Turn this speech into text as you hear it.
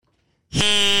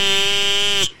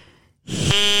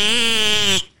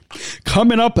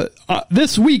Coming up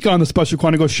this week on the Special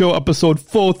Chronicles Show, episode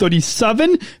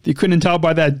 437. If you couldn't tell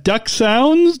by that duck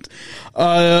sound,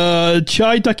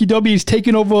 ChiDuckyDerby is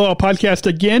taking over our podcast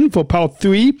again for part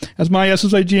 3 as my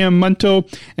SSI GM Munto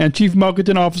and Chief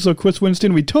Marketing Officer Chris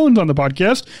Winston returns on the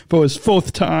podcast for his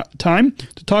 4th time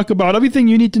to talk about everything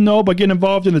you need to know about getting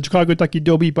involved in the Chicago Ducky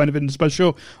Derby Benefit and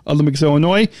Special Olympics,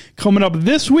 Illinois. Coming up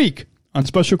this week on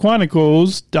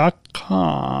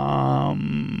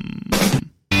SpecialChronicles.com.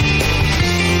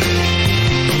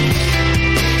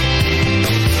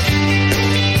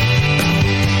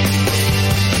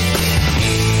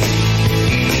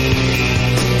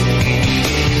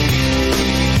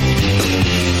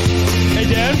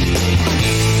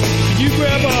 Did you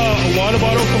grab a water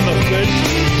bottle from the fridge?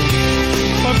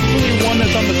 Probably one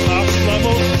that's on the top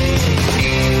level.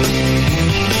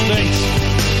 Thanks.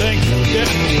 Yeah.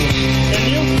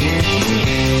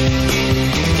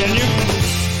 Can you?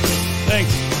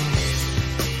 Thanks.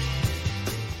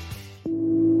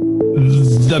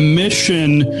 The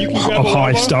mission of how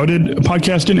I started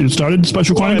podcasting and started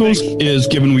Special Chronicles is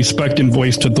giving respect and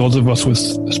voice to those of us with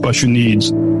special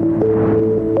needs.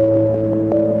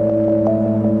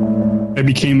 I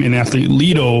became an athlete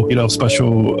leader of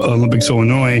Special Olympics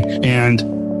Illinois, and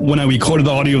when I recorded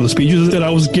the audio of the speeches that I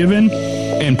was given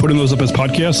and putting those up as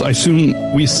podcasts, I soon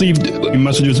received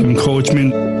messages of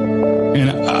encouragement, and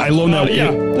I learned that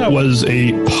it was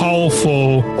a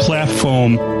powerful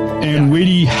platform and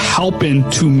really helping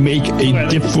to make a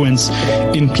difference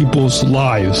in people's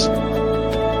lives.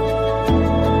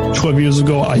 12 years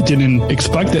ago, I didn't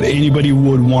expect that anybody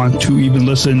would want to even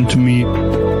listen to me.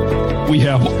 We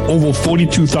have over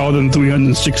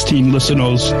 42,316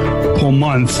 listeners per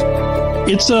month.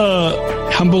 It's a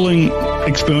humbling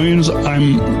experience.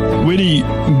 I'm really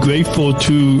grateful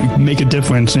to make a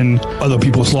difference in other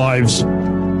people's lives.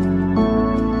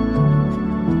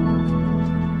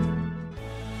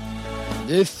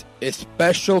 This is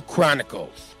Special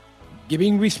Chronicles,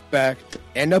 giving respect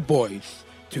and a voice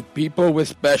to people with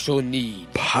special needs.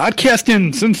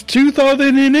 Podcasting since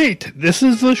 2008. This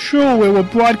is the show where we're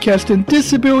broadcasting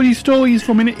disability stories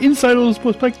from an insider's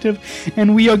perspective,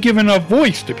 and we are giving a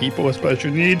voice to people with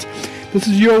special needs. This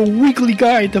is your weekly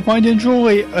guide to find and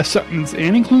enjoy acceptance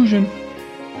and inclusion.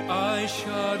 I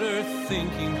shudder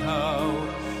thinking how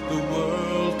the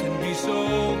world can be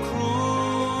so cruel.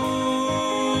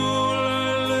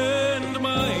 I lend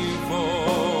my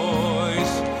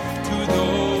voice to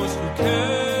those who can.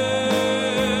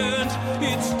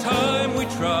 It's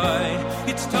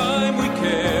time we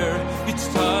care, it's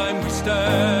time we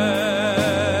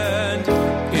stand.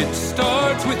 It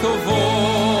starts with a voice.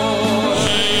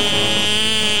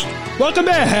 Welcome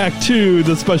back to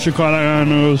the Special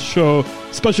Chronicles Show.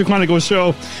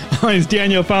 My name is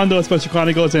Daniel, founder of Special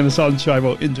Chronicles and the Southern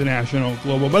Tribal International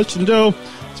Global Merchandise,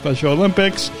 Special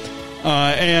Olympics,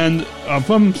 and I'm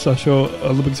from Special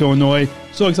Olympics, Illinois.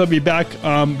 So excited to be back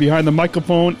behind the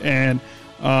microphone, and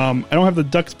I don't have the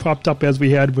ducks propped up as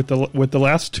we had with the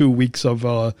last 2 weeks of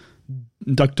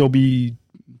Duck Derby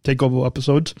takeover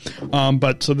episodes.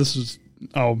 But so this is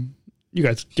you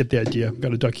guys get the idea.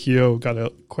 Got a duck here, got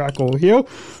a crackle here,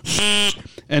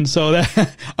 and so that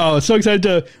so excited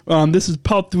to. This is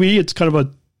part 3. It's kind of a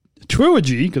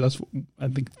trilogy because that's I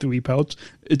think 3 parts.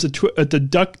 It's a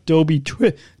Duck Derby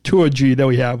trilogy that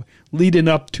we have leading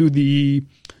up to the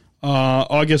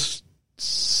August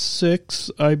 6,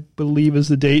 I believe, is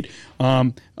the date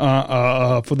for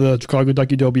the Chicago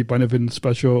Ducky Derby Benefit and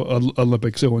Special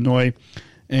Olympics, Illinois.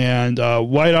 And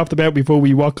right off the bat, before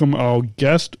we welcome our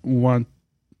guest, we want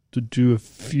to do a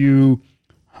few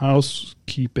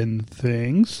housekeeping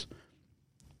things.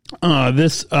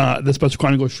 This Special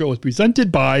Chronicles show is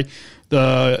presented by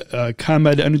the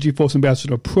ComEd Energy Force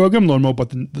Ambassador Program. Learn more about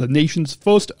the nation's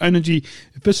first energy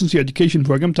efficiency education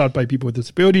program taught by people with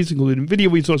disabilities, including video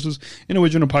resources, an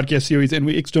original podcast series, and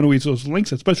external resource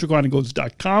links at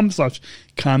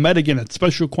specialchronicles.com/ComEd. Again, at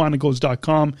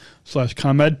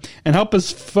specialchronicles.com/ComEd. And help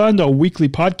us fund our weekly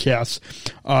podcasts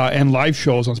and live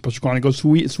shows on Special Chronicles so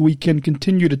we can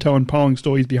continue to tell empowering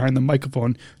stories behind the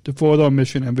microphone to further our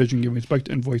mission and vision, giving respect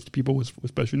and voice to people with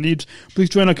special needs. Please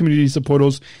join our community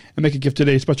supporters and make a gift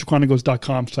today,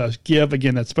 specialchronicles.com/give.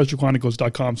 Again, that's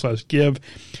specialchronicles.com/give.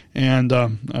 And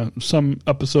some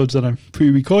episodes that I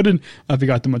pre-recorded, I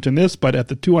forgot to mention this, but at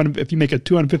the if you make a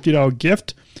 $250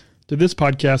 gift to this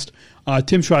podcast,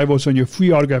 Tim Shriver will send you a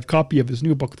free autographed copy of his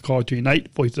new book, Call to Unite,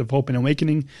 Voices of Hope and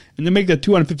Awakening. And to make that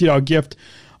 $250 gift,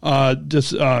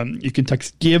 you can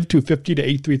text GIVE to 50 to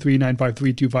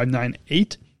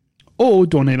 833-953-2598. or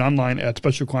donate online at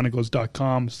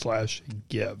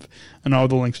specialchronicles.com/give. And all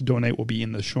the links to donate will be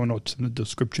in the show notes in the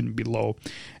description below.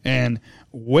 And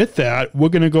with that, we're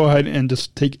going to go ahead and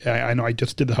just take, I know I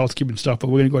just did the housekeeping stuff, but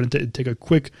we're going to go ahead and take a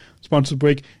quick sponsor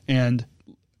break and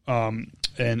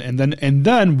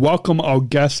then welcome our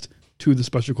guest to the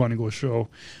Special Chronicles show.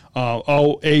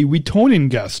 A returning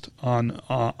guest on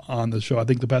the show. I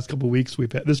think the past couple of weeks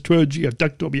we've had this trilogy of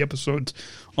Ducky episodes.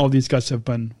 All these guests have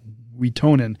been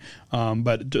returning.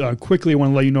 But quickly, I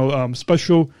want to let you know,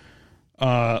 special.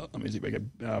 Let me see if I can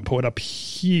pull it up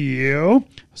here.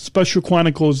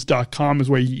 SpecialChronicles.com is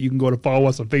where you can go to follow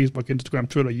us on Facebook, Instagram,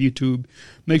 Twitter, YouTube.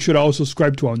 Make sure to also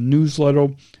subscribe to our newsletter.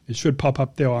 It should pop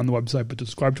up there on the website, but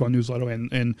subscribe to our newsletter.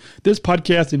 And this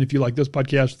podcast, and if you like this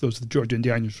podcast, there's the George and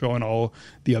Daniel Show and all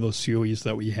the other series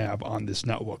that we have on this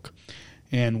network.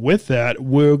 And with that,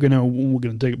 we're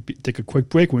gonna take a quick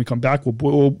break. When we come back,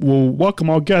 we'll welcome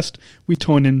our guest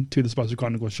returning to the Special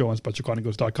Chronicles show on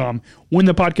SpecialChronicles.com when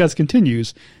the podcast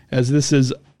continues, as this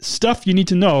is stuff you need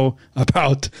to know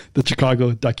about the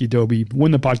Chicago Ducky Derby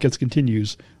when the podcast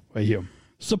continues right here.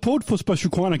 Support for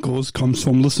Special Chronicles comes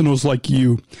from listeners like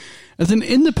you. As an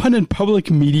independent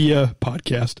public media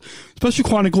podcast, Special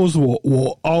Chronicles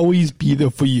will always be there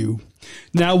for you.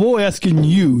 Now we're asking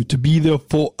you to be there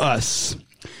for us.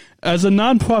 As a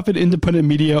nonprofit independent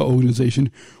media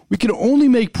organization, we can only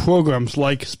make programs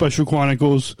like Special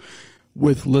Chronicles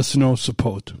with listener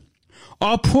support.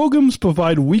 Our programs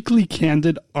provide weekly,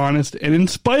 candid, honest, and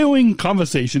inspiring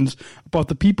conversations about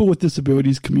the people with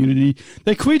disabilities community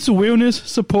that creates awareness,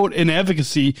 support, and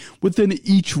advocacy within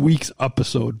each week's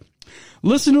episode.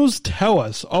 Listeners tell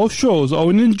us our shows are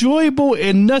an enjoyable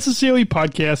and necessary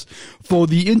podcast for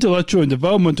the intellectual and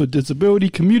developmental disability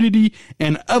community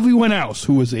and everyone else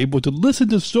who is able to listen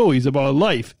to stories about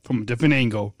life from a different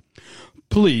angle.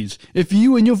 Please, if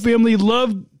you and your family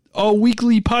love our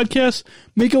weekly podcast,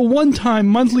 make a one-time,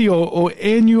 monthly, or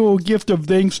annual gift of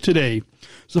thanks today.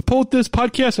 Support this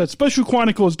podcast at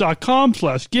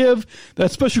specialchronicles.com/give.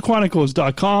 That's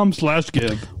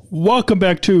specialchronicles.com/give. Welcome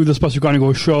back to the Special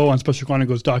Chronicles show on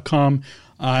specialchronicles.com.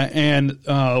 And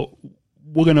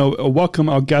we're going to welcome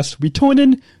our guest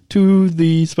returning to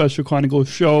the Special Chronicles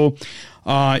show.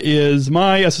 Is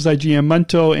my SSIGM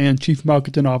mentor and Chief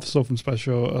Marketing Officer from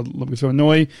Special Olympics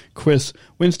Illinois, Chris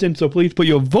Winston. So please put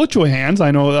your virtual hands.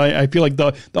 I know I feel like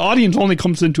the audience only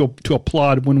comes in to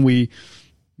applaud when we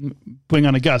bring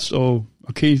on a guest, or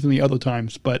occasionally other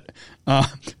times. But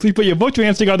please put your virtual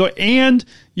hands together and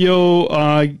your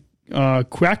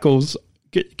crackles.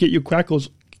 Get your crackles.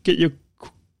 Get your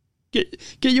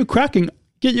cracking.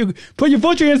 Put your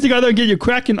virtual hands together and get your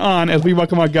cracking on as we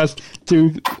welcome our guest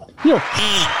to. Yo.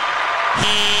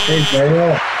 Hey,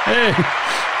 Daniel. Hey.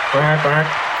 Quack, quack.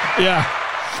 Yeah.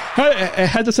 I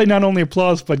had to say not only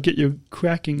applause, but get your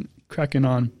cracking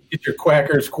on. Get your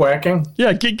quackers quacking.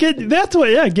 Yeah, get that's what.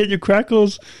 Yeah, get your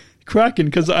crackles cracking,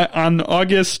 because on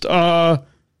August in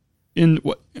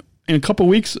a couple of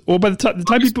weeks, or by the time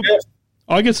people 5th.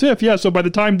 August 5th, yeah. So by the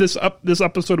time this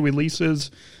episode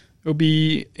releases, it'll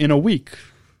be in a week,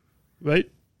 right?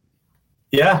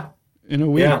 Yeah. In a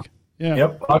week. Yeah.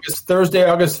 Yep. Thursday,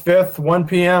 August 5th, 1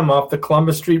 p.m. off the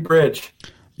Columbus Street Bridge.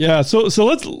 Yeah. So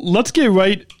let's get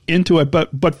right into it.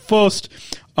 But first,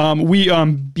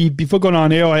 before going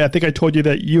on air, I think I told you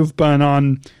that you've been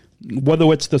on,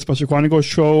 whether it's the Special Chronicles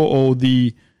show or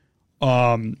the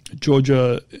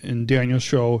Georgia and Daniel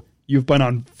show, you've been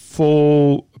on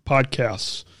full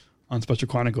podcasts on Special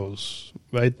Chronicles,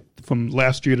 right? From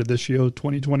last year to this year,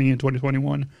 2020 and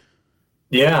 2021.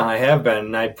 Yeah, I have been,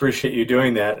 and I appreciate you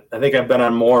doing that. I think I've been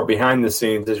on more behind the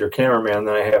scenes as your cameraman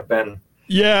than I have been.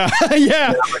 Yeah.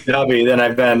 Than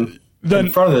I've been in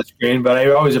front of the screen, but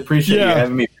I always appreciate you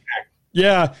having me back.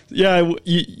 Yeah.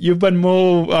 You've been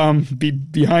more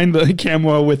behind the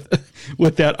camera with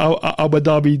that Abu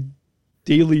Dhabi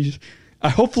Daily.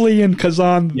 Hopefully in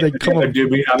Kazan they come up.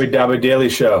 Abu Dhabi Daily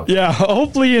Show. Yeah,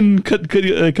 hopefully in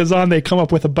Kazan they come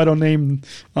up with a better name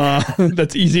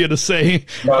that's easier to say.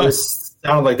 Well, it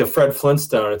sounded like the Fred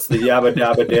Flintstone. It's the Yabba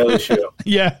Dabba Daily Show.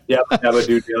 Yeah, Yabba Dabba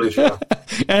Doo Daily Show.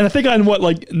 And I think on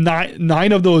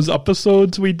nine of those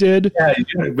episodes we did. Yeah,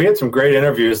 we had some great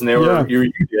interviews, and they were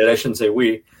you did. I shouldn't say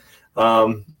we.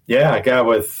 I got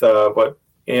with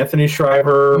Anthony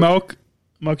Schreiber, Mark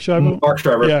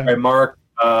Schreiber, yeah, Mark.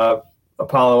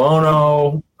 Apollo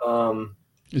Ono,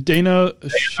 Dana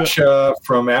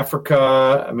from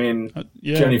Africa. I mean,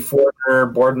 Jenny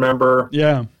Fortner, board member.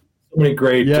 Yeah, so many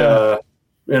great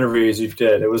interviews you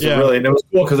did. It was it was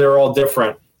cool because they were all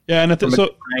different. Yeah, and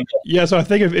so I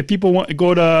think if people want to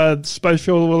go to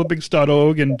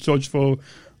specialolympics.org and search for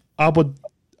Abu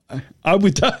Abu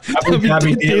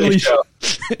Dhabi Daily Show.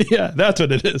 Yeah, that's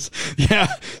what it is. Yeah.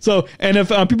 So, and if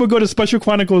people go to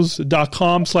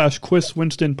specialchronicles.com/Chris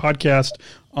Winston podcast,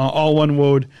 all one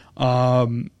word, or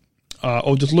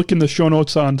just look in the show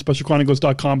notes on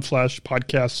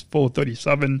specialchronicles.com/podcast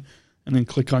 437, and then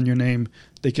click on your name.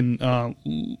 They can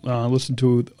listen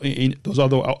to those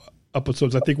other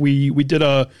episodes. I think we did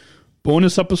a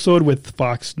bonus episode with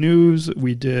Fox News.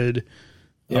 We did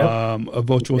a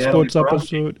virtual sports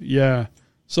episode. Yeah.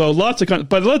 So lots of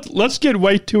but let's get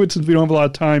right to it since we don't have a lot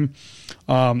of time.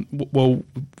 We're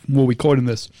recording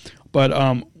this, but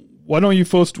why don't you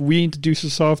first reintroduce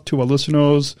yourself to our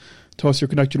listeners? Tell us your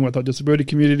connection with our disability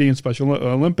community and Special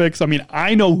Olympics. I mean,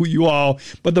 I know who you are,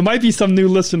 but there might be some new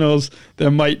listeners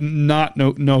that might not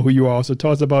know who you are. So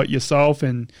tell us about yourself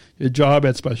and your job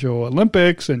at Special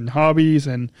Olympics and hobbies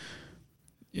and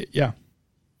yeah.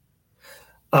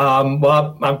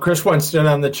 Well, I'm Chris Winston.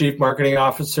 I'm the Chief Marketing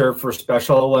Officer for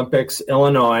Special Olympics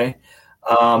Illinois.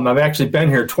 I've actually been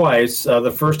here twice. The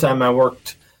first time I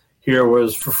worked here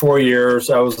was for 4 years.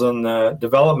 I was on the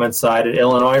development side at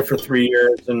Illinois for 3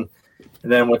 years and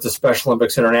then went to Special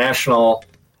Olympics International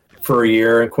for a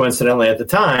year. And coincidentally at the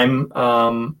time,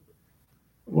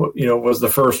 was the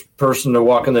first person to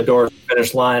walk in the door to the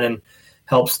finish line and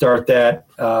help start that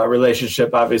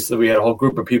relationship. Obviously, we had a whole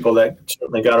group of people that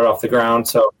certainly got it off the ground.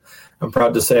 So I'm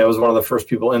proud to say I was one of the first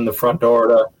people in the front door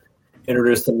to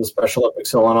introduce them to Special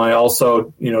Olympics Illinois.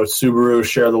 Also, Subaru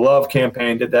Share the Love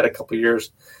campaign, did that a couple of years.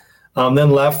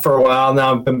 Then left for a while.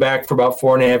 Now I've been back for about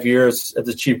 4.5 years as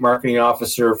the Chief Marketing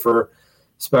Officer for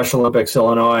Special Olympics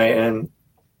Illinois, and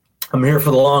I'm here for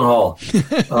the long haul.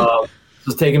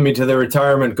 It's taking me to the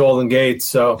retirement Golden Gate.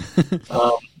 So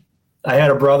I had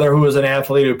a brother who was an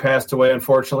athlete who passed away,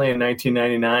 unfortunately, in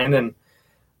 1999, and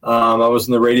I was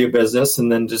in the radio business,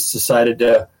 and then just decided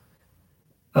to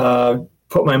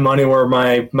put my money where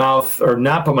my mouth, or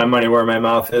not put my money where my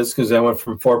mouth is, because I went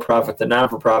from for-profit to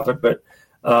non-for-profit, but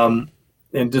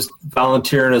and just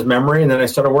volunteer in his memory, and then I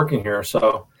started working here.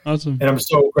 So awesome. And I'm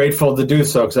so grateful to do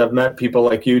so because I've met people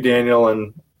like you, Daniel,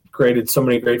 and created so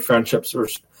many great friendships,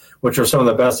 which are some of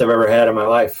the best I've ever had in my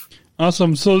life.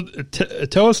 Awesome. So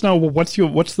tell us now, what's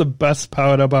the best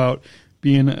part about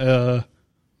being a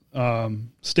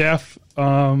staff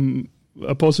a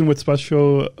person with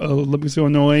Special Olympics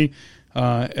Illinois,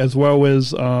 as well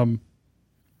as I'll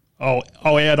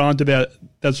add on to that.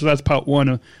 That's part one,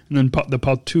 and then the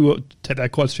part two to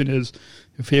that question is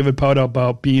your favorite part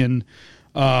about being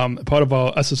part of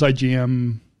our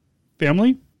SSIGM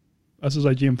family.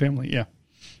 SSIGM family, yeah.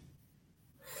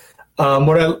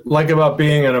 What I like about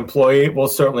being an employee, well,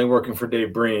 certainly working for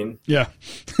Dave Breen. Yeah.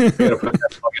 Put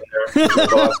that plug in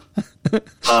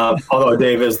there. Although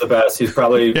Dave is the best. He's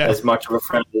probably as much of a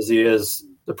friend as he is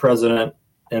the president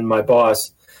and my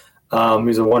boss.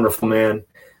 He's a wonderful man.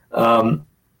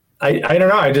 I don't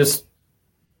know. This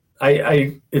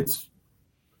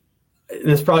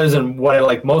probably isn't what I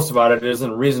like most about it. It isn't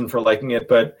a reason for liking it,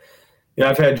 but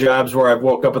I've had jobs where I've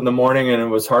woke up in the morning and it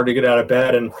was hard to get out of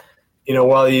bed. And,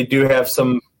 while you do have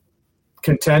some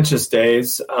contentious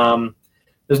days,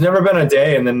 there's never been a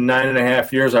day in the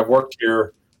 9.5 years I've worked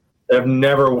here that I've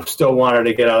never still wanted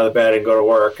to get out of the bed and go to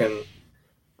work. And,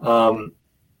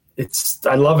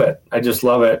 I love it. I just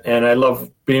love it. And I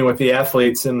love being with the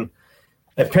athletes, and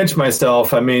I pinch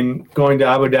myself. I mean, going to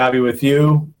Abu Dhabi with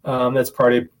you, that's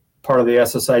part of the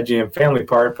SSIGM family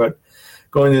part, but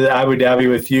going to the Abu Dhabi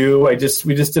with you, we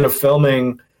just did a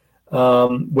filming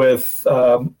with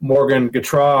Morgan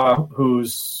Gautrat,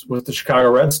 who's with the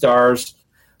Chicago Red Stars,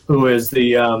 who is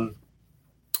the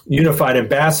unified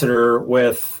ambassador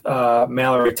with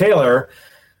Mallory Taylor,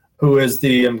 who is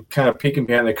the, I'm kind of peeking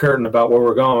behind the curtain about where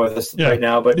we're going with this right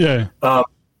now, but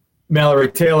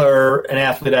Mallory Taylor, an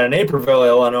athlete out of Naperville,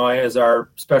 Illinois, is our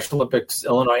Special Olympics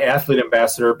Illinois athlete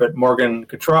ambassador, but Morgan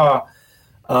Gautrat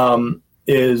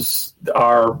is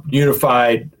our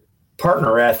unified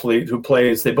partner athlete who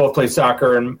they both play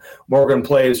soccer, and Morgan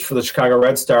plays for the Chicago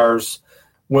Red Stars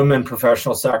Women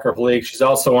Professional Soccer League. She's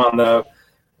also on the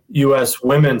U.S.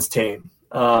 women's team,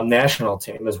 national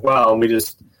team as well. And we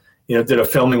just, did a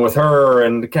filming with her,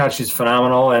 and God, she's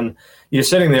phenomenal. And you're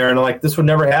sitting there and like, this would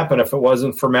never happen if it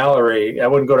wasn't for Mallory. I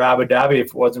wouldn't go to Abu Dhabi if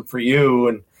it wasn't for you.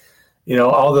 And,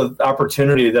 all the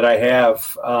opportunity that I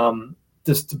have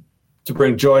just to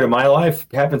bring joy to my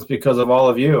life happens because of all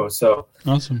of you. So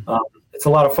awesome. It's a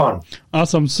lot of fun.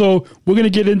 Awesome. So we're going to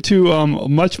get into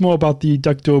much more about the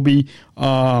Duck Derby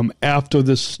after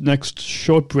this next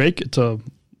short break. It's a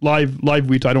live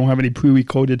read. I don't have any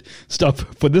pre-recorded stuff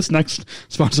for this next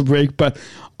sponsor break, but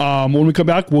when we come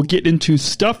back, we'll get into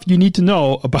stuff you need to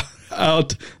know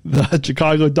out the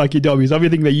Chicago Ducky Derby.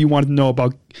 Everything that you want to know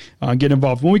about, get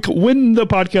involved. When the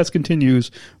podcast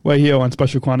continues, right here on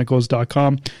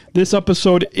SpecialChronicles.com. This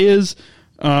episode is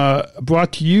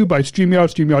brought to you by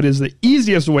StreamYard. StreamYard is the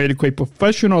easiest way to create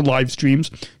professional live streams.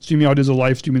 StreamYard is a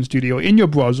live streaming studio in your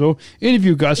browser.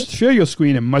 Interview guests, share your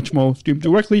screen, and much more. Stream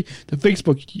directly to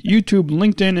Facebook, YouTube,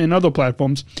 LinkedIn, and other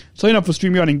platforms. Sign up for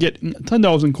StreamYard and get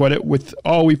 $10 in credit with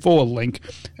our referral link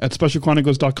at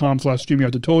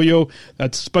SpecialChronicles.com/StreamYard tutorial.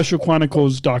 That's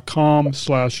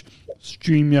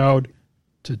SpecialChronicles.com/StreamYard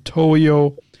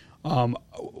tutorial.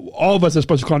 All of us at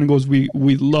Special Chronicles, we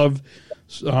love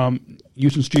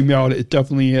using StreamYard. It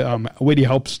definitely really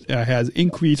helps, has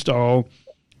increased our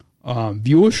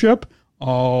viewership.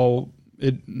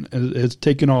 It has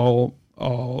taken our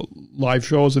live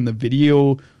shows and the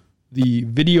video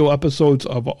episodes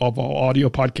of our audio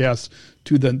podcasts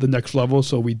to the next level.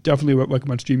 So we definitely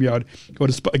recommend StreamYard. Go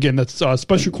to, again, that's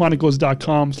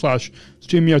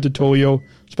SpecialChronicles.com/StreamYard tutorial,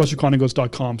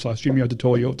 SpecialChronicles.com/StreamYard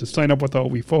tutorial to sign up with our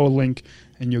referral link,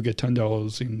 and you'll get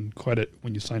 $10 in credit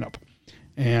when you sign up.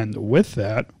 And with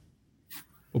that,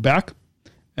 we're back,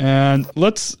 and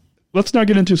let's now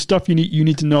get into stuff you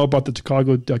need to know about the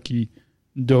Chicago Ducky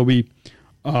Derby.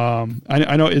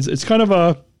 I know it's kind of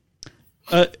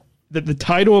the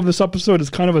title of this episode is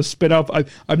kind of a spin off.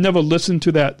 I've never listened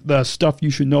to the Stuff You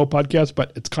Should Know podcast,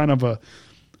 but it's kind of a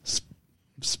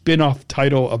spin off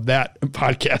title of that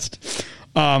podcast,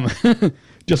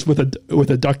 just with a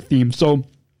duck theme. So.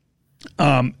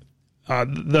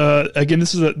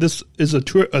 This is a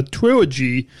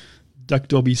trilogy Duck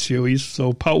Derby series.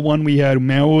 So part one, we had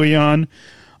Mallory on,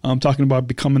 talking about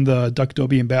becoming the Duck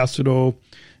Derby ambassador,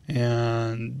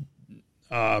 and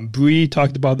Bree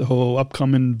talked about the whole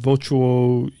upcoming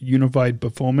virtual unified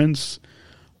performance.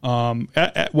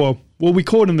 We're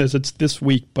recording this. It's this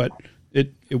week, but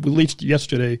it released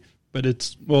yesterday. But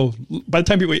it's by the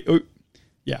time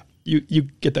you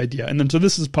get the idea. And then so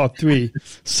this is part three.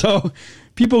 So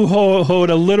people heard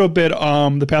a little bit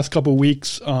the past couple of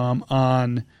weeks from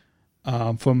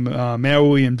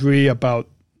Mary and Bree about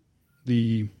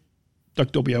the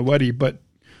Duck Derby already. But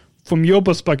from your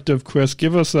perspective, Chris,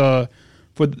 give us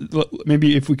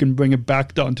maybe if we can bring it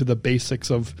back down to the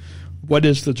basics of what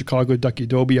is the Chicago Ducky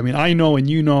Derby. I mean, I know and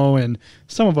you know, and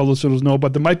some of our listeners know,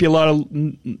 but there might be a lot of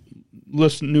new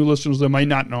listeners that might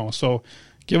not know. So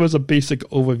give us a basic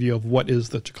overview of what is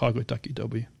the Chicago Ducky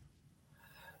Derby.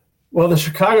 Well, the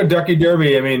Chicago Ducky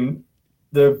Derby, I mean,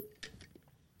 the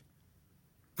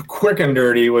quick and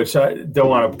dirty, which I don't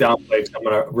want to downplay, so I'm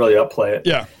going to really upplay it.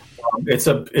 Yeah, it's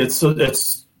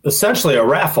essentially a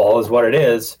raffle, is what it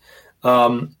is,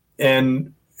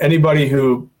 and anybody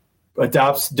who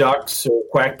adopts ducks or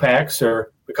quack packs,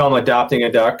 or we call them adopting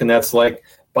a duck, and that's like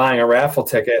buying a raffle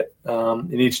ticket.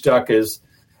 And each duck is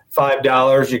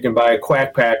 $5. You can buy a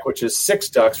quack pack, which is 6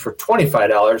 ducks for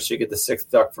 $25. So you get the 6th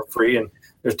duck for free, and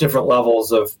there's different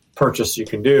levels of purchase you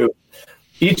can do.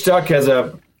 Each duck has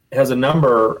a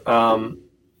number on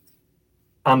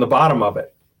the bottom of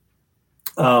it.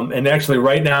 And actually,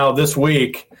 right now, this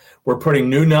week, we're putting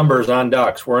new numbers on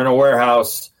ducks. We're in a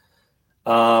warehouse,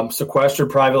 sequestered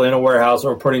privately in a warehouse,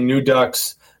 and we're putting new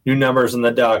numbers in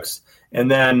the ducks.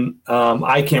 And then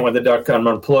I can't with the duck. I'm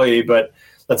an employee, but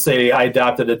let's say I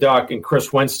adopted a duck, and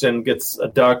Chris Winston gets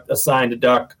assigned a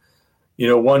duck,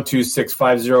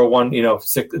 126501,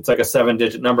 6, it's like a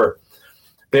 7-digit number.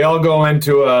 They all go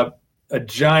into a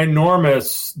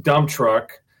ginormous dump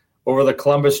truck over the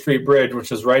Columbus Street Bridge,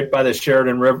 which is right by the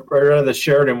Sheridan River, right out of the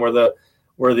Sheridan where the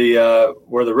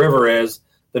river is.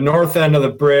 The north end of the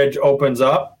bridge opens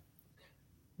up,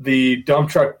 the dump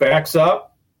truck backs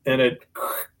up, and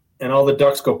all the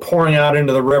ducks go pouring out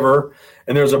into the river.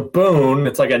 And there's a boon,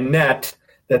 it's like a net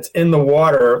that's in the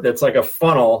water, that's like a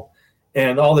funnel,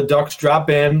 and all the ducks drop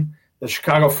in. The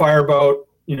Chicago fireboat,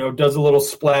 does a little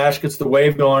splash, gets the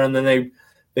wave going, and then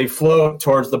they float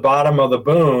towards the bottom of the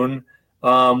boon,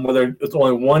 where it's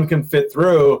only one can fit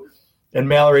through. And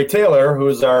Mallory Taylor,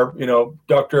 who's our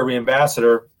Duck Derby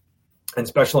ambassador and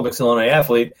Special Olympics Illinois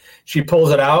athlete, she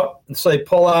pulls it out. And so they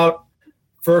pull out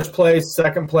first place,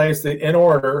 second place, in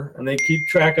order, and they keep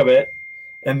track of it.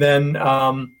 And then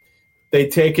they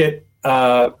take it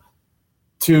to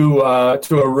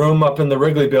a room up in the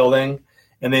Wrigley building,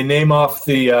 and they name off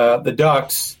the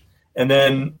ducks. And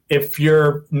then if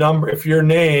your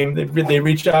name, they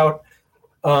reach out,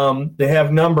 they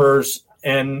have numbers,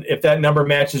 and if that number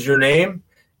matches your name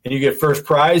and you get first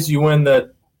prize, you win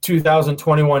the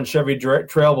 2021 Chevy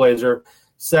Trailblazer.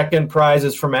 Second prize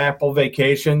is from Apple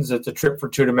Vacations. It's a trip for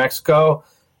 2 to Mexico.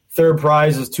 Third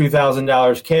prize is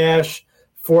 $2,000 cash.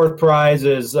 Fourth prize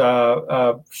is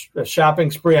a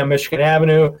shopping spree on Michigan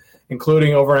Avenue,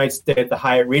 including overnight stay at the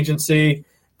Hyatt Regency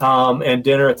and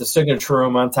dinner at the Signature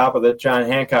Room on top of the John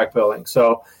Hancock Building.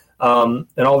 So, and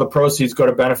all the proceeds go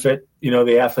to benefit,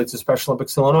 the athletes of Special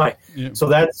Olympics Illinois. Yeah. So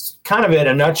that's kind of it in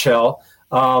a nutshell.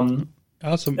 Awesome.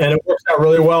 And it works out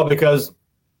really well because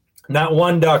not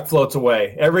one duck floats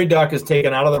away. Every duck is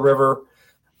taken out of the river.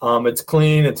 It's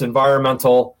clean. It's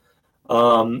environmental.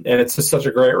 And it's just such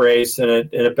a great race, and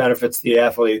it benefits the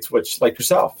athletes, which like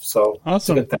yourself. So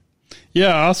awesome.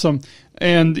 Yeah, awesome.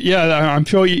 And yeah, I'm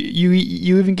sure you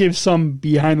even gave some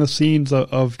behind the scenes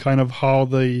of kind of how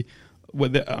that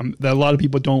a lot of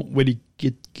people don't really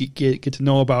get to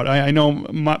know about. I know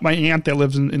my aunt that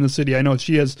lives in the city. I know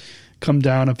she has come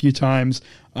down a few times.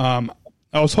 I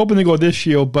was hoping to go this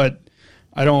year, but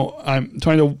I'm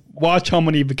trying to watch how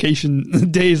many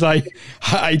vacation days I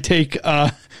take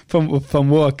from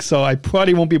work, so I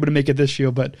probably won't be able to make it this year,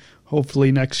 but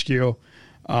hopefully next year.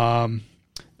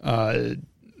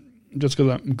 Just because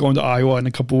I'm going to Iowa in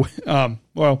a couple.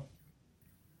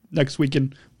 Next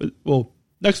weekend. Well,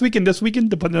 next weekend, this weekend,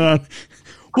 depending on.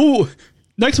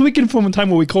 Next weekend from the time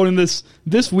we're recording this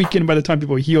weekend by the time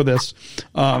people hear this.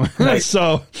 Right.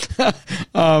 So,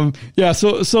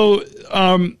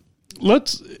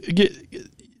 let's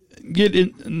get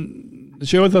in.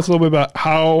 Share with us a little bit about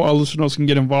how our listeners can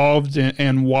get involved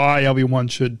and why everyone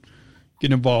should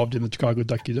get involved in the Chicago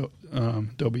Ducky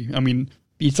Derby. I mean,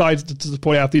 besides to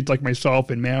support athletes like myself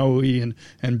and Mallory and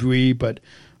Bree, but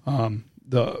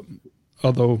the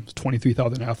other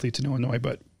 23,000 athletes in Illinois.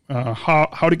 But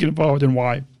how to get involved and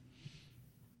why?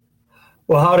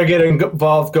 Well, how to get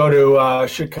involved, go to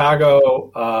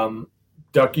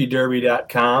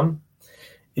ChiDuckyDerby.com,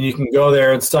 and you can go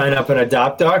there and sign up and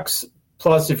adopt ducks.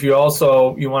 Plus, if you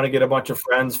want to get a bunch of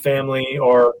friends, family,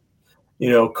 or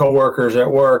coworkers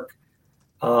at work,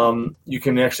 you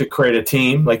can actually create a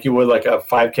team like you would like a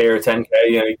 5K or 10K.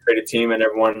 You create a team and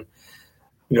everyone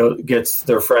gets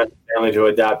their friends and family to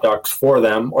adopt ducks for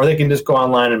them, or they can just go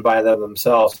online and buy them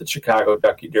themselves at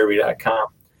ChicagoDuckyDerby.com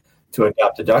to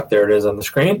adopt a duck. There it is on the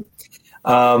screen.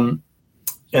 And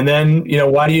then,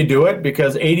 why do you do it?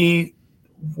 Because 81%,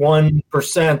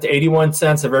 81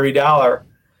 cents of every dollar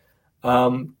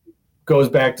goes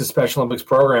back to Special Olympics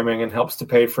programming and helps to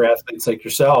pay for athletes like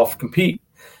yourself compete,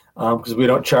 because we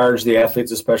don't charge the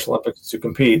athletes of Special Olympics to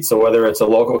compete. So whether it's a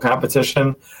local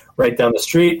competition right down the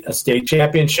street, a state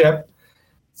championship,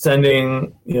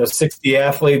 sending 60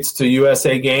 athletes to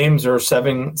USA Games, or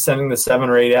sending the 7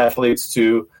 or 8 athletes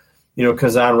to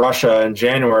Kazan, Russia in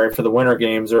January for the Winter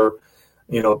Games, or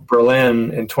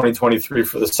Berlin in 2023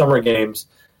 for the Summer Games,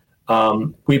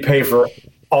 we pay for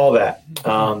all that.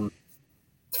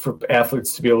 For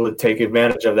athletes to be able to take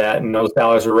advantage of that, and those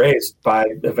dollars are raised by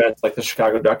events like the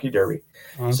Chicago Ducky Derby.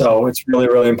 Awesome. So it's really,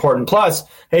 really important. Plus,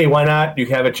 hey, why not? You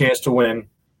have a chance to win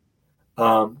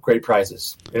great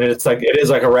prizes, and it is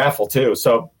like a raffle too.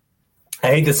 So I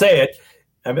hate to say it,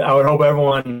 I would hope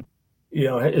everyone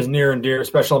is near and dear.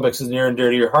 Special Olympics is near and dear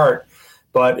to your heart.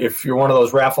 But if you're one of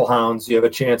those raffle hounds, you have a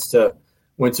chance to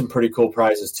win some pretty cool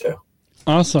prizes too.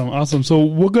 Awesome. So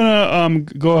we're gonna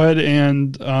go ahead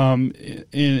and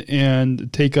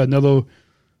take another,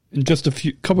 in just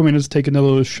a couple minutes, take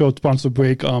another short sponsor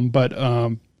break.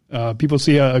 But people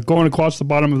see going across the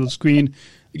bottom of the screen.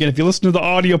 Again, if you listen to the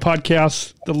audio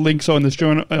podcast, the links are in the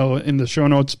show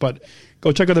notes. But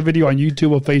go check out the video on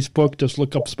YouTube or Facebook. Just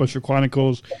look up Special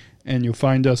Chronicles and you'll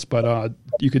find us. But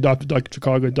you could adopt the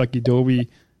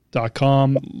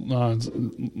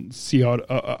ChicagoDuckyDerby.com. See how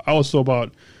also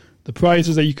about the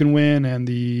prizes that you can win and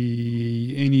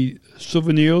any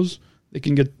souvenirs. They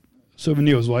can get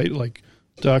souvenirs, right? Like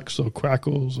ducks or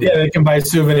crackles. Yeah, they can buy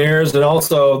souvenirs. And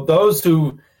also those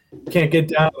who can't get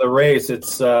down to the race,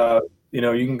 it's, you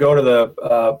can go to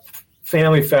the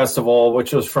Family Festival,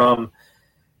 which was from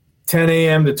 10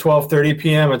 a.m. to 12:30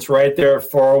 p.m. It's right there at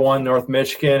 401 North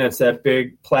Michigan. It's that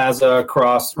big plaza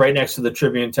right next to the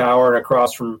Tribune Tower and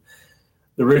across from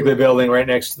the Wrigley Building, right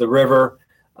next to the river.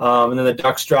 And then the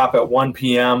ducks drop at 1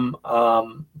 p.m.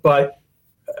 But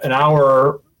an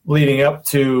hour leading up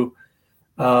to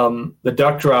the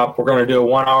duck drop, we're going to do a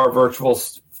 1-hour virtual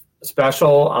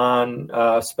special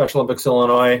on Special Olympics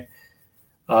Illinois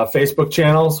Facebook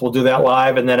channels. We'll do that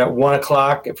live. And then at 1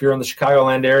 o'clock, if you're in the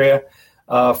Chicagoland area,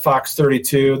 Fox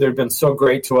 32, they've been so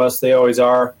great to us. They always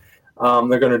are.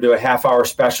 They're going to do a half-hour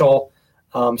special,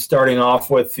 starting off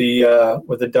with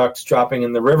the ducks dropping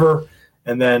in the river,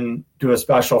 and then do a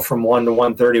special from 1 to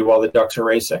 1:30 while the ducks are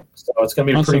racing. So it's going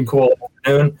to be a pretty cool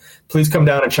afternoon. Please come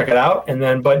down and check it out. And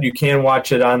then, but you can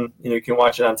watch it on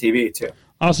TV too.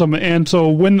 Awesome. And so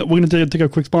when we're going to take a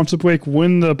quick sponsor break,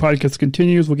 when the podcast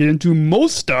continues, we'll get into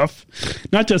most stuff,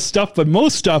 not just stuff, but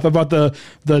most stuff about the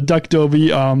Duck Derby.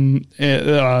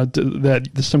 That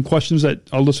there's some questions that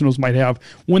our listeners might have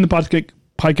when the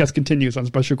podcast continues on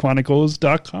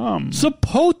SpecialChronicles.com.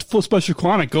 Support for Special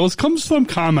Chronicles comes from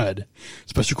ComEd.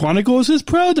 Special Chronicles is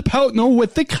proud to partner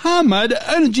with the ComEd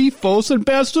Energy Force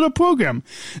Ambassador Program.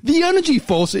 The Energy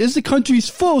Force is the country's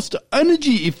first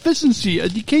energy efficiency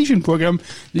education program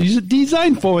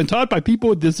designed for and taught by people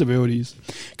with disabilities.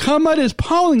 ComEd is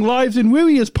powering lives and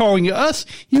really is powering us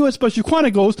here at Special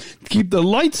Chronicles to keep the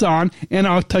lights on and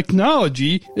our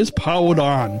technology is powered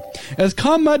on. As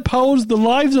ComEd powers the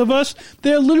lives of us,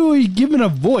 they're literally giving a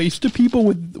voice to people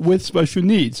with special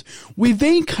needs. We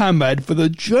thank ComEd for the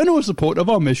general support of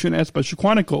our mission at Special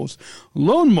Chronicles.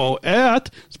 Learn more at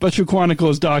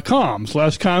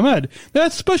specialchronicles.com/ComEd.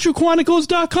 That's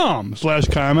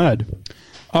specialchronicles.com/ComEd.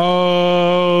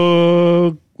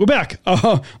 We're back.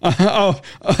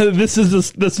 This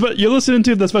is you're listening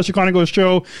to the Special Chronicles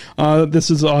show. This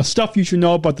is stuff you should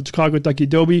know about the Chicago Ducky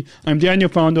Derby. I'm Daniel,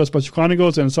 founder of Special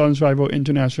Chronicles and Southern Survival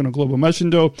International Global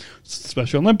Messenger,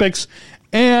 Special Olympics.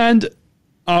 And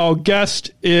our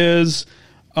guest is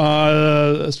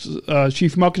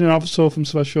Chief Marketing Officer from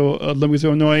Special Olympics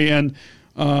Illinois. And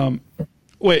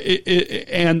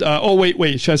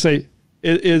wait, should I say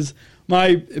it is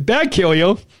my bag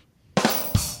carrier?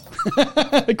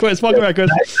 Quite record.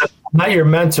 I'm not your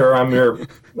mentor.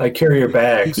 I carry your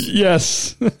bags.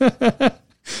 Yes.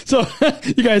 So,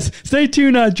 you guys, stay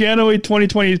tuned. January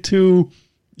 2022,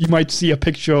 you might see a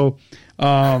picture.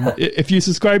 If you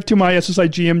subscribe to my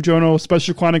SSIGM journal,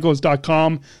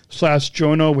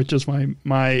 specialchronicles.com/journal, which is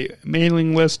my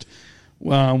mailing list,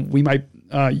 we might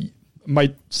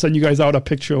send you guys out a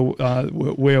picture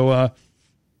where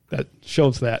that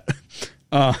shows that.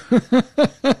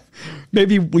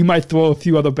 Maybe we might throw a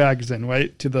few other bags in,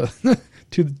 right, to the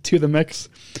to the mix.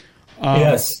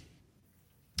 Yes.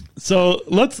 So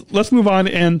let's move on,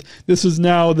 and this is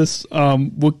now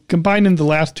we're combining the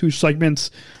last two segments,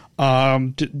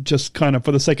 just kind of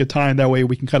for the sake of time. That way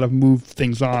we can kind of move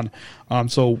things on.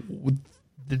 So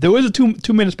there is a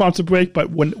 2-minute sponsor break, but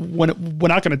we're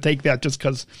not going to take that just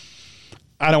because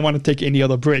I don't want to take any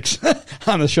other breaks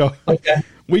on the show. Okay.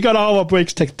 We got all our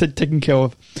breaks taken care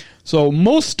of. So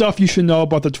most stuff you should know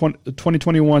about the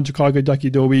 2021 Chicago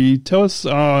Ducky Derby. Tell us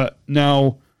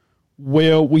now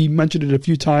where we mentioned it a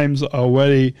few times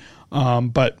already,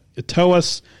 but tell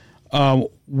us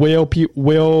where people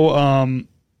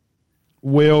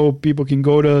can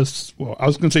go to. Well, I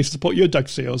was going to say support your duck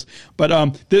sales, but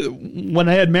when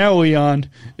I had Mary on,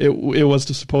 it was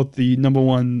to support the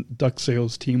 #1 duck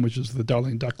sales team, which is the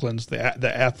Darling Ducklands,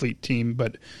 the athlete team.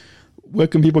 But where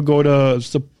can people go to?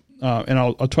 And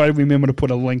I'll try to remember to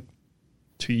put a link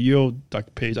to your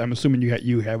duck page. I'm assuming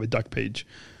you have a duck page,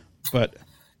 but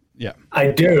yeah,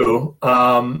 I do.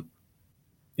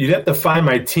 You'd have to find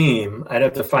my team. I'd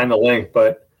have to find the link,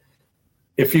 but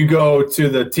if you go to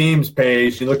the teams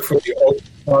page, you look for the Oak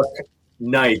Park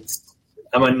Knights.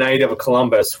 I'm a Knight of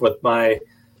Columbus with my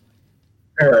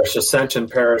parish, Ascension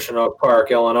Parish in Oak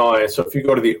Park, Illinois. So if you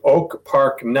go to the Oak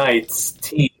Park Knights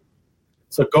team,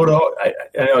 so go to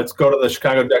the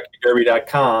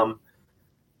ChicagoDuckyDerby.com,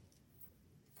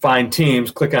 find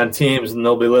teams, click on teams, and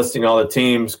they'll be listing all the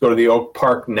teams. Go to the Oak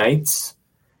Park Knights,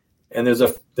 and there's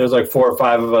like 4 or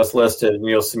 5 of us listed, and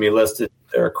you'll see me listed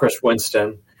there, Chris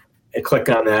Winston. And click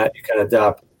on that, you can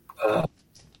adopt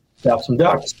some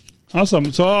ducks.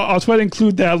 Awesome. So I'll try to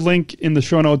include that link in the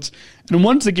show notes. And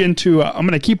once again, too, I'm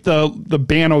going to keep the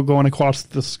banner going across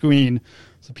the screen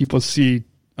so people see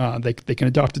they can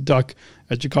adopt a duck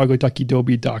at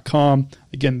ChicagoDuckyDerby.com.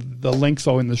 Again, the links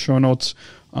are in the show notes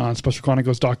on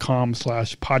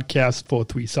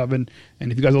specialchronicles.com/podcast437.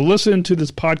 And if you guys are listening to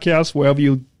this podcast, wherever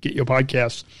you get your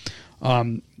podcasts,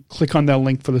 click on that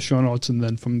link for the show notes, and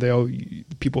then from there,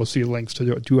 people will see links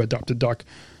to adopt a duck.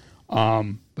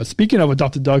 But speaking of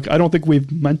adopt a duck, I don't think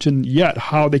we've mentioned yet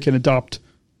how they can adopt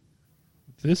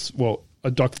this. Well,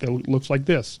 a duck that looks like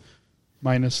this,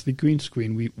 minus the green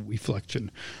screen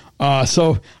reflection.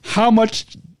 So how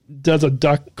much does a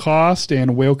duck cost,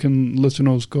 and where can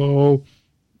listeners go,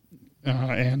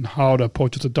 and how to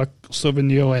purchase a duck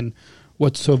souvenir, and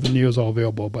what souvenirs are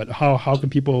available? But how can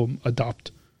people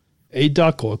adopt a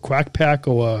duck or a quack pack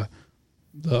or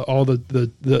all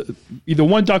the either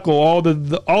one duck or all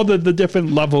the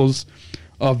different levels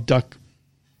of duck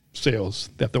sales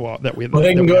that we. Well,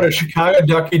 they can go to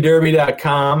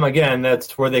ChicagoDuckyDerby.com. Again,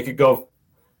 that's where they could go.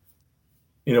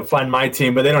 Find my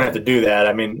team, but they don't have to do that.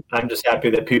 I mean, I'm just happy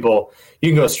that you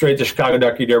can go straight to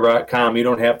ChicagoDuckyDerby.com. You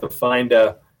don't have to find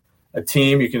a a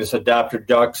team, you can just adopt your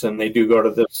ducks, and they do go to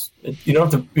this. You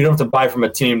don't have to buy from a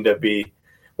team to be.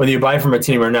 Whether you buy from a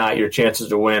team or not, your chances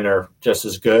to win are just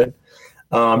as good.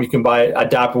 You can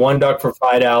adopt one duck for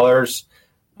 $5,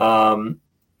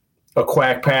 a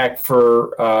quack pack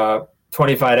for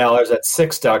 $25. That's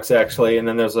 6 ducks actually, and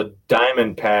then there's a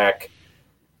diamond pack,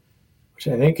 which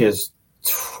I think is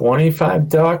 25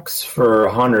 ducks for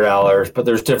 $100. But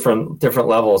there's different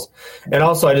levels. And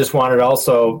also, I just wanted to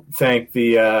also thank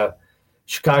the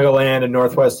Chicagoland and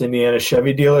Northwest Indiana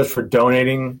Chevy dealers for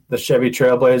donating the Chevy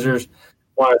Trailblazers.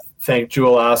 I want to thank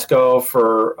Jewel Osco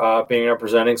for being our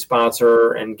presenting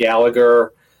sponsor, and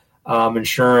Gallagher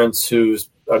Insurance, who's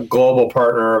a global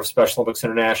partner of Special Olympics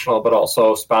International, but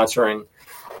also sponsoring,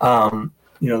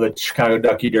 the Chicago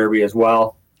Ducky Derby as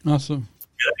well. Awesome.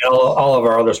 And all of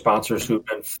our other sponsors who've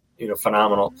been,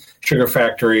 phenomenal. Sugar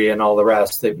Factory and all the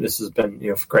rest. This has been,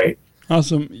 great.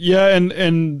 Awesome. Yeah,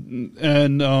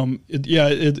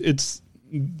 it's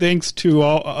thanks to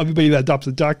everybody that adopts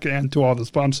a duck and to all the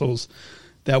sponsors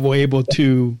that we're able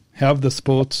to have the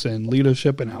sports and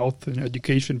leadership and health and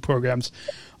education programs.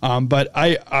 But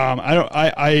I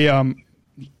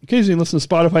occasionally listen to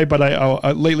Spotify, but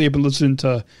I lately have been listening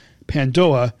to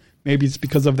Pandora. Maybe it's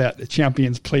because of that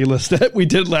Champions playlist that we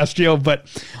did last year. But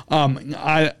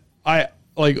I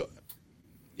like,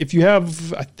 if you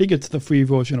have, I think it's the free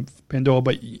version of Pandora,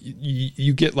 but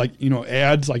you get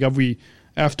ads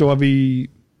after every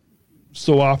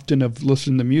so often of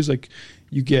listening to music.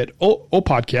 You get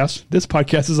podcasts. This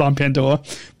podcast is on Pandora,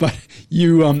 but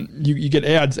you get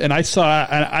ads. And I saw,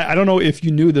 and I don't know if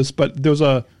you knew this, but there's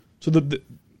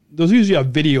there's usually a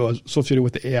video associated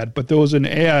with the ad, but there was an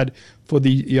ad for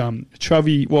the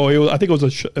Chevy. Well, I think it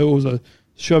was a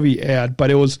Chevy ad,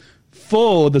 but it was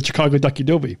for the Chicago Ducky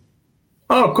Derby.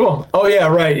 Oh, cool. Oh, yeah,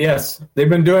 right. Yes, they've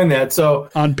been doing that. So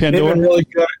on Pandora, they've been really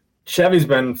good. Chevy's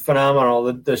been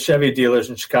phenomenal. The Chevy dealers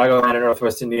in Chicago and in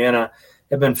Northwest Indiana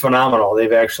have been phenomenal.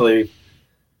 They've actually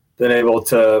been able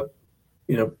to,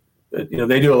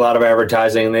 they do a lot of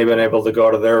advertising, and they've been able to go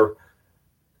to their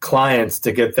clients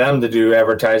to get them to do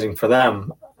advertising for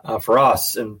them, for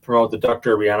us, and promote the Duck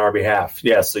Derby on our behalf.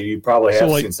 Yeah, so you probably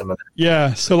have seen some of that.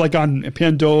 Yeah, so like on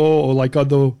Pandora or like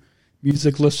other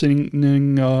music listening.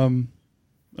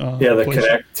 The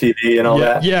Connect TV and all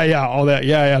that. Yeah, all that.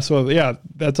 Yeah. So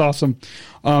that's awesome.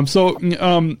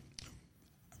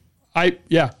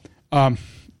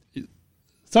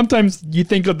 Sometimes you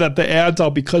think that the ads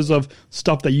are because of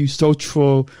stuff that you search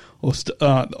for, or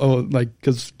like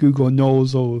because Google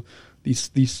knows, or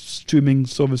these streaming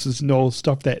services know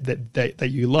stuff that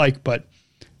you like. But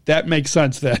that makes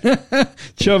sense that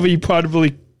Chevy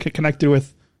probably connected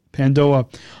with Pandora.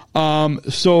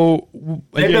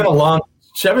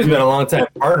 Chevy's been a long time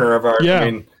partner of ours. Yeah.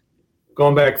 I mean,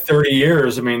 going back 30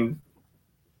 years. I mean,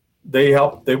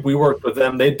 we worked with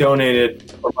them. They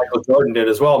donated, or Michael Jordan did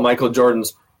as well, Michael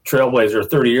Jordan's Trailblazer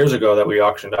 30 years ago that we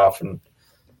auctioned off and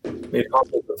made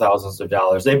hundreds of thousands of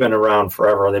dollars. They've been around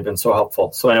forever. They've been so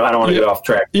helpful. So anyway, I don't want to get off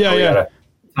track. Yeah. Gotta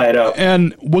tie it up.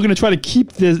 And we're going to try to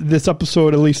keep this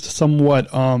episode at least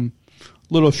somewhat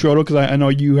little shorter, because I know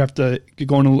you have to get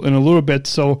going in a little bit.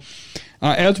 So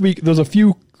there's a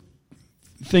few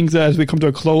things as we come to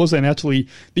a close, and actually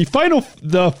the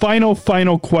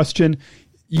final question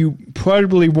you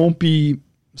probably won't be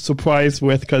surprised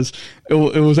with, because it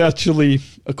was actually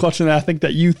a question that I think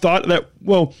that you thought that,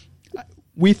 well,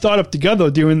 we thought of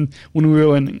together when we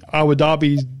were in Abu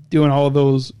Dhabi doing all of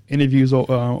those interviews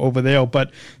over there.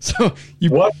 But so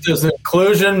what does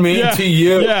inclusion mean to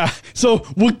you? Yeah, so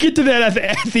we'll get to that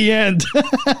at the end.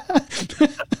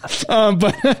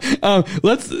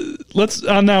 Let's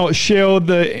now share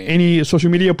any social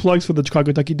media plugs for the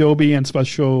Chicago Ducky Derby and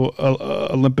Special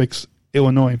Olympics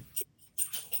Illinois.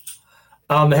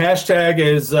 The hashtag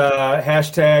is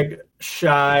hashtag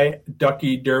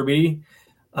ChiDuckyDerby.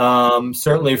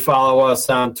 Certainly follow us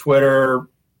on Twitter,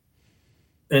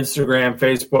 Instagram,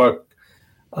 Facebook,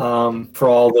 for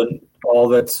all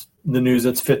that's the news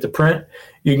that's fit to print.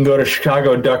 You can go to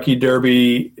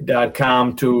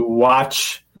ChicagoDuckyDerby.com to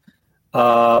watch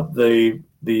the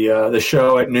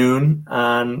show at noon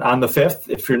on the 5th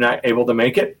if you're not able to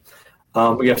make it.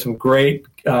 We have some great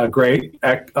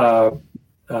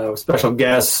special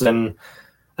guests, and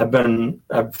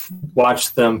I've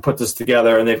watched them put this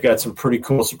together, and they've got some pretty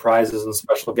cool surprises and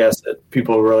special guests that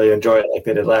people really enjoy it like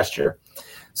they did last year.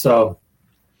 So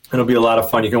it'll be a lot of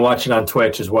fun. You can watch it on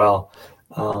Twitch as well.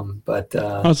 That's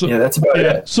about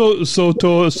it. So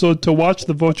to watch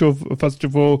the virtual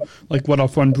festival, like what our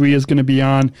friend Bree is going to be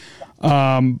on,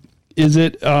 is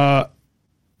it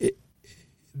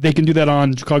they can do that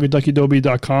on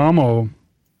ChicagoDuckyDerby.com or?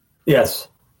 Yes.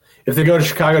 if they go to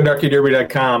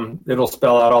ChiCagoDuckyDerby.com, it'll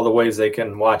spell out all the ways they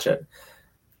can watch it.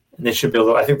 And they should be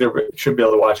able to, I think they should be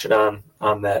able to watch it on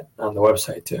the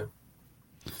website too.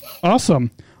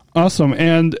 Awesome.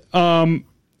 And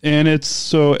it's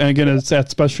so, and again, it's at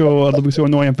Special Olympics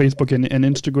Illinois on Facebook and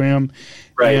Instagram.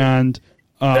 Right. And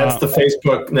that's the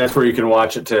Facebook, and that's where you can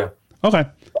watch it too. Okay.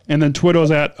 And then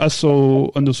Twitter's at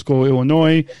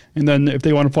SO_Illinois. And then if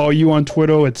they want to follow you on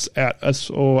Twitter, it's at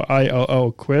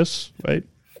SOILL Chris, right?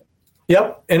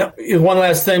 Yep. And one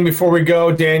last thing before we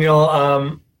go,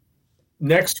 Daniel,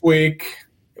 next week,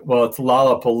 well, it's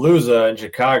Lollapalooza in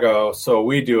Chicago. So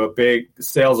we do a big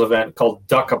sales event called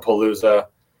Duckapalooza.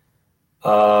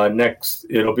 Next,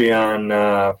 it'll be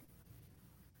on.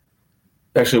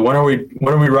 Actually, when are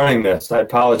we running this? I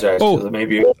apologize. Oh, it may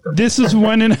be this is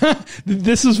when in.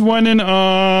 This is when in.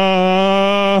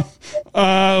 I'm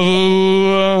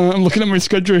looking at my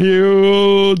schedule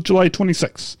here. July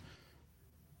 26th.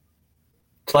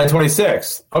 July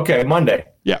 26th. Okay, Monday.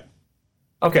 Yeah.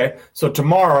 Okay, so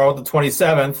tomorrow, the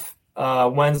 27th,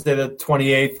 Wednesday the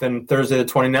 28th, and Thursday the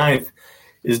 29th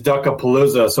is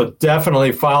Duckapalooza. So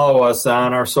definitely follow us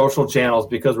on our social channels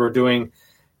because we're doing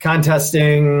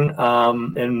contesting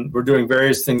and we're doing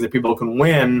various things that people can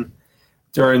win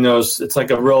during those. It's like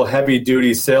a real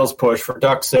heavy-duty sales push for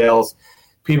duck sales.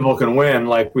 People can win.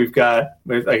 Like like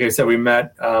I said, we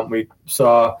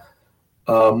saw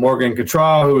Morgan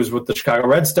Gautreau, who's with the Chicago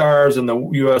Red Stars and the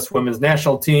U.S. Women's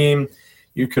National Team.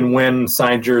 You can win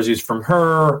signed jerseys from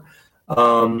her.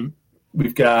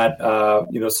 We've got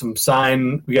some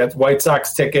signed. We got White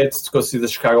Sox tickets to go see the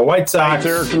Chicago White Sox.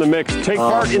 Eric from the mix. Take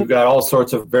part in. We've got all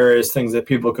sorts of various things that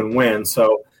people can win.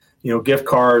 So, gift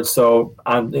cards. So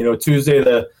on Tuesday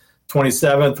the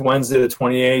 27th, Wednesday the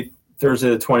 28th, Thursday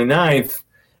the 29th.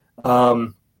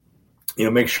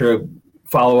 Make sure to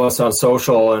follow us on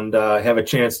social and have a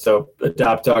chance to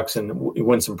adopt ducks and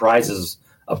win some prizes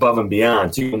above and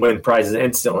beyond. So you can win prizes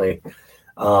instantly.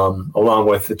 Along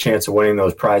with the chance of winning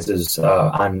those prizes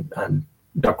on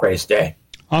Duck Race Day.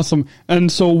 Awesome.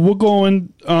 And so we're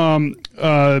going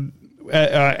at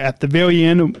the very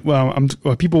end. Well,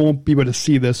 people won't be able to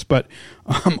see this, but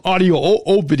audio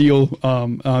or video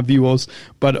viewers.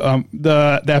 But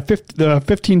the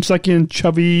 15-second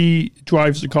Chevy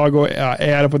Drive Chicago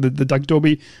ad for the Duck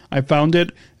Derby, I found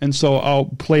it, and so I'll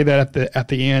play that at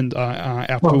the end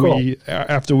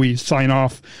after we sign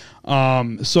off.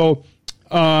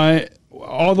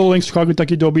 All the links,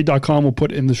 ChiCagoDuckyDerby.com, we'll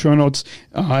put in the show notes.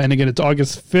 And again, it's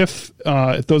August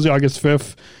 5th. Thursday, August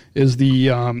 5th is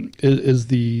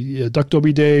the Duck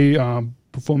Derby Day.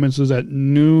 Performances at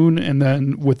noon, and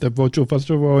then with the virtual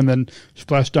festival, and then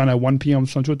splashdown at 1 p.m.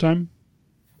 Central Time.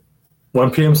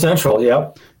 1 p.m. Central,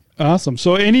 yep. Awesome.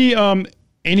 So any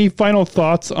final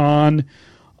thoughts on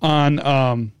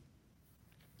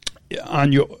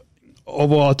your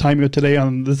overall time here today?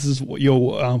 This is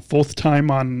your fourth time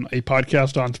on a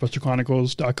podcast on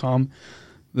SpecialChronicles.com.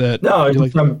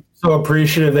 I'm so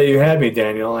appreciative that you had me,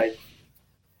 Daniel.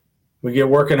 We get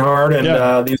working hard,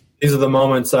 and these are the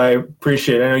moments I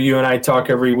appreciate. I know you and I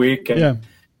talk every week, and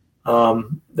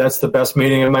that's the best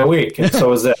meeting of my week, and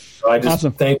so is that. So I just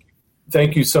awesome.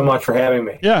 Thank you so much for having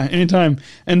me. Yeah, anytime.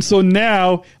 And so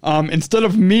now, instead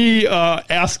of me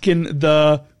asking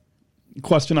the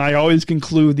question I always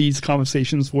conclude these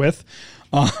conversations with,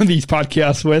 these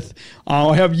podcasts with,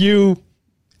 I'll have you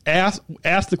ask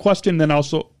the question, then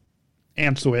also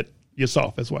answer it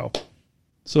yourself as well.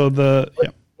 So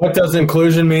what does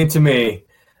inclusion mean to me?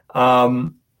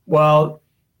 Well,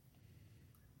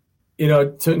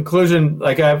 to inclusion,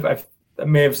 like I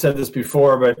may have said this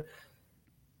before, but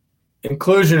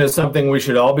inclusion is something we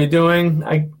should all be doing,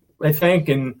 I think,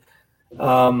 and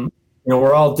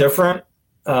we're all different.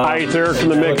 Eric from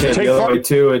the mix. The other way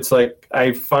too. It's like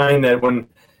I find that when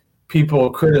people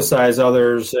criticize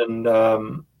others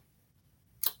and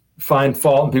find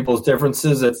fault in people's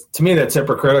differences, to me that's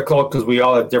hypocritical because we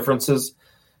all have differences.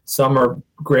 Some are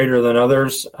greater than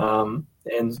others, and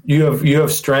you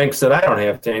have strengths that I don't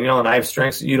have, Daniel, and I have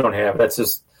strengths that you don't have. That's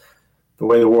just the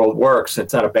way the world works.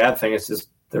 It's not a bad thing. It's just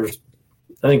I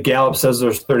think Gallup says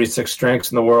there's 36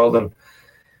 strengths in the world, and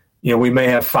we may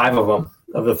have 5 of them.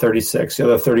 Of the 36, the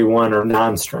other 31 are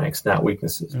non-strengths, not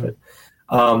weaknesses. Yeah.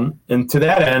 But and to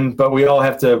that end, but we all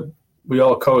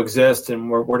coexist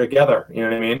and we're together. You know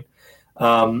what I mean?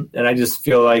 And I just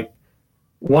feel like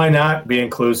why not be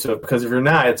inclusive? Because if you're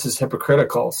not, it's just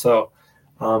hypocritical. So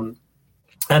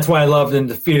that's why I loved and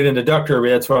defeated into Duck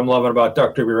Derby. That's what I'm loving about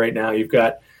Duck Derby right now. You've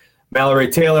got Mallory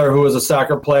Taylor, who was a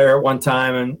soccer player at one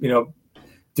time, and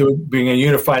being a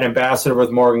unified ambassador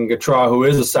with Morgan Gautreau, who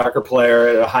is a soccer player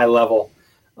at a high level.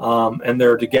 and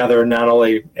they're together not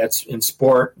only in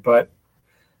sport, but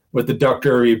with the Duck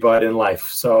Derby, but in life.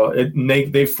 So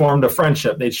they formed a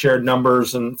friendship. They shared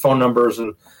numbers and phone numbers,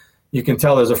 and you can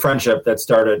tell there's a friendship that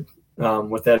started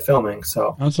with that filming.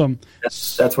 So awesome.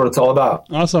 That's what it's all about.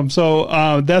 Awesome.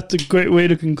 So that's a great way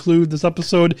to conclude this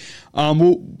episode.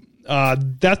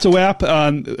 That's a wrap.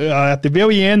 At the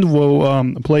very end,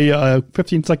 we'll play a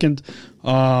 15-second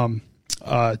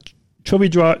Trophy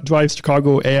Drive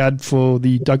Chicago ad for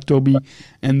the Duck Derby,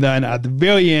 and then at the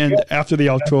very end, after the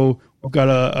outro, we've got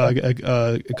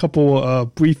a couple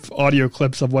brief audio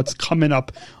clips of what's coming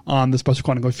up on the Special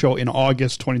Chronicles show in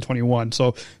August 2021.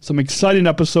 So some exciting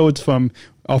episodes from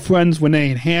our friends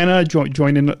Renee and Hannah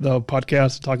joining the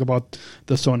podcast to talk about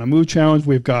the Sona Moo Challenge.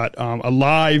 We've got a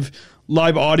live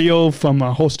audio from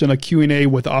hosting a Q&A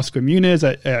with Oscar Muniz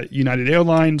at United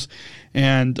Airlines,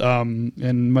 and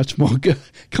much more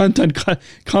content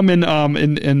coming.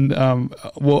 We're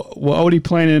already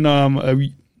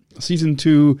planning season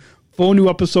 2, 4 new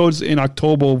episodes in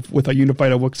October with our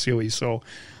Unified Work series. So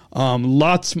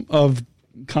lots of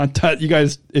content. You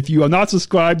guys, if you are not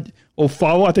subscribed or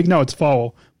follow, I think now it's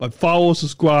follow, but follow,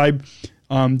 subscribe.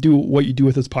 Do what you do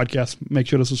with this podcast. Make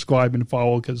sure to subscribe and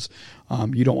follow, because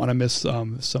you don't want to miss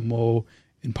some more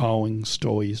empowering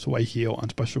stories right here on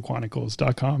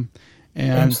SpecialChronicles.com.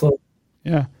 And absolutely.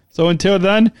 Yeah. So until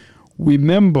then,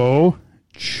 remember,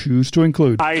 choose to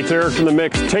include. Hi, it's Eric from the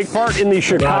Mix. Take part in the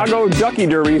Chicago Ducky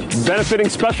Derby, benefiting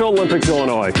Special Olympics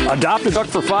Illinois. Adopt a duck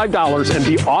for $5 and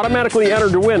be automatically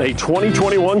entered to win a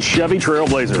 2021 Chevy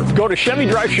Trailblazer. Go to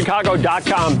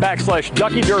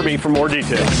ChevyDriveChicago.com/Ducky Derby for more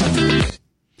details.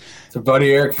 It's our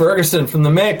buddy Eric Ferguson from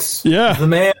the Mix. Yeah. The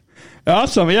man.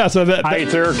 Awesome. Yeah. So Hi,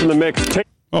 it's Eric from the Mix.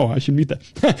 I should mute that.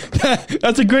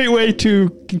 That's a great way to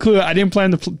conclude. I didn't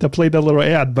plan to play that little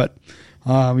ad, but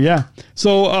yeah.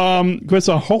 So, Chris,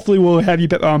 hopefully we'll have you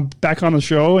back on the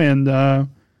show, and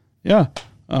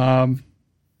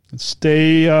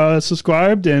stay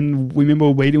subscribed, and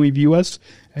remember, rate and review us,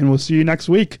 and we'll see you next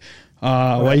week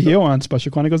right here on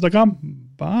SpecialChronicles.com.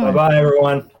 Bye. Bye-bye,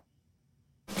 everyone.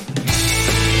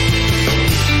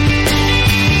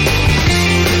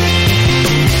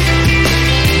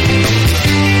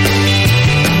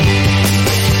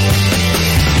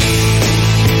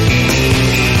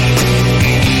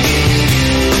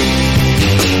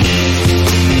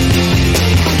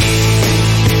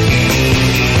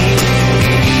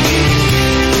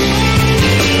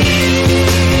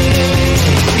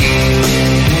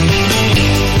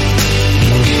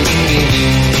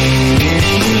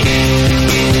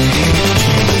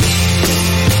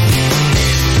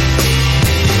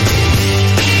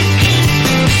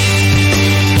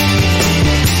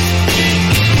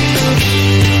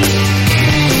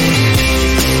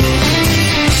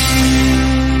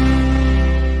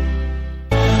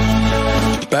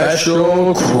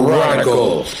 Special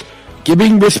Chronicles,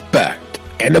 giving respect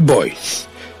and a voice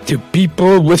to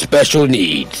people with special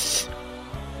needs.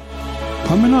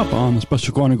 Coming up on the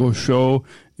Special Chronicles show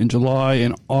in July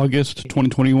and August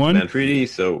 2021. Manfredi,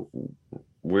 so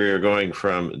we're going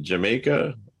from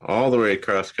Jamaica all the way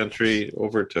across country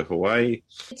over to Hawaii.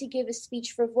 To give a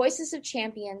speech for Voices of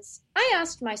Champions, I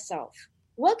asked myself,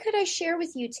 what could I share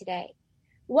with you today?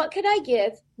 What could I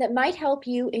give that might help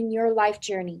you in your life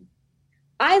journey?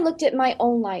 I looked at my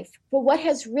own life for what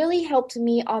has really helped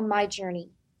me on my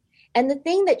journey. And the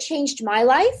thing that changed my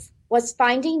life was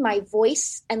finding my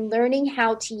voice and learning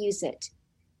how to use it.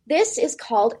 This is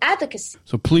called advocacy.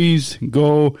 So please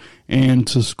go and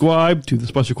subscribe to the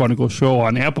Special Chronicles show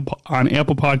on Apple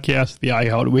Podcasts, the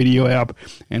iHeartRadio app,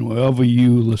 and wherever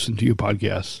you listen to your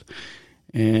podcasts.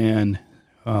 And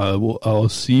I'll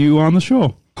see you on the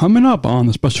show. Coming up on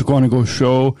the Special Chronicles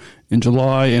show in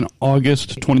July and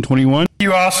August 2021. Thank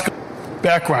you, Oscar.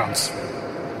 Backgrounds.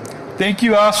 Thank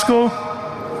you, Oscar,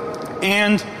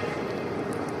 and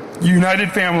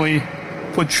United Family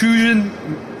for choosing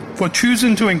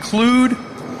to include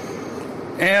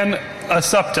and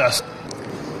accept us.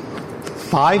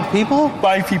 5 people?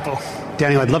 5 people.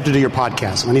 Daniel, I'd love to do your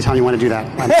podcast. Anytime you want to do that.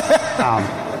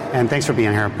 And thanks for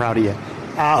being here. I'm proud of you.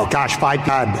 Oh, gosh, 5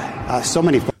 God. So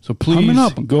many. So please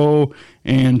go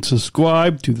and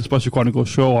subscribe to the Special Chronicles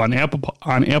show on Apple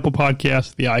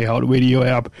Podcasts, the iHeartRadio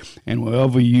app, and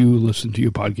wherever you listen to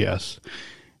your podcasts.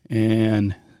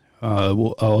 And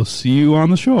I'll see you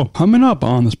on the show. Coming up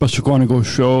on the Special Chronicles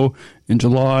show in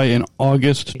July and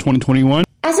August 2021.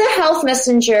 As a health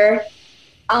messenger,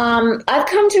 I've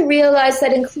come to realize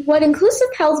that what inclusive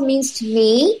health means to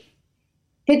me,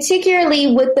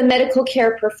 particularly with the medical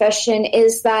care profession,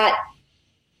 is that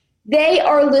they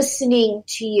are listening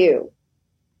to you.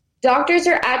 Doctors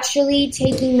are actually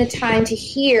taking the time to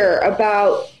hear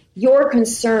about your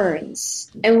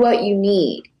concerns and what you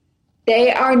need.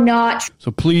 They are not. So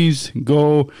please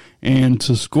go and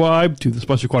subscribe to the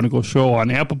Special Chronicles Show on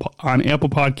Apple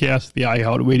Podcasts, the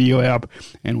iHeartRadio app,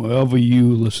 and wherever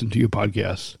you listen to your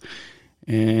podcasts.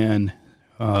 And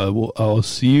I'll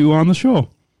see you on the show.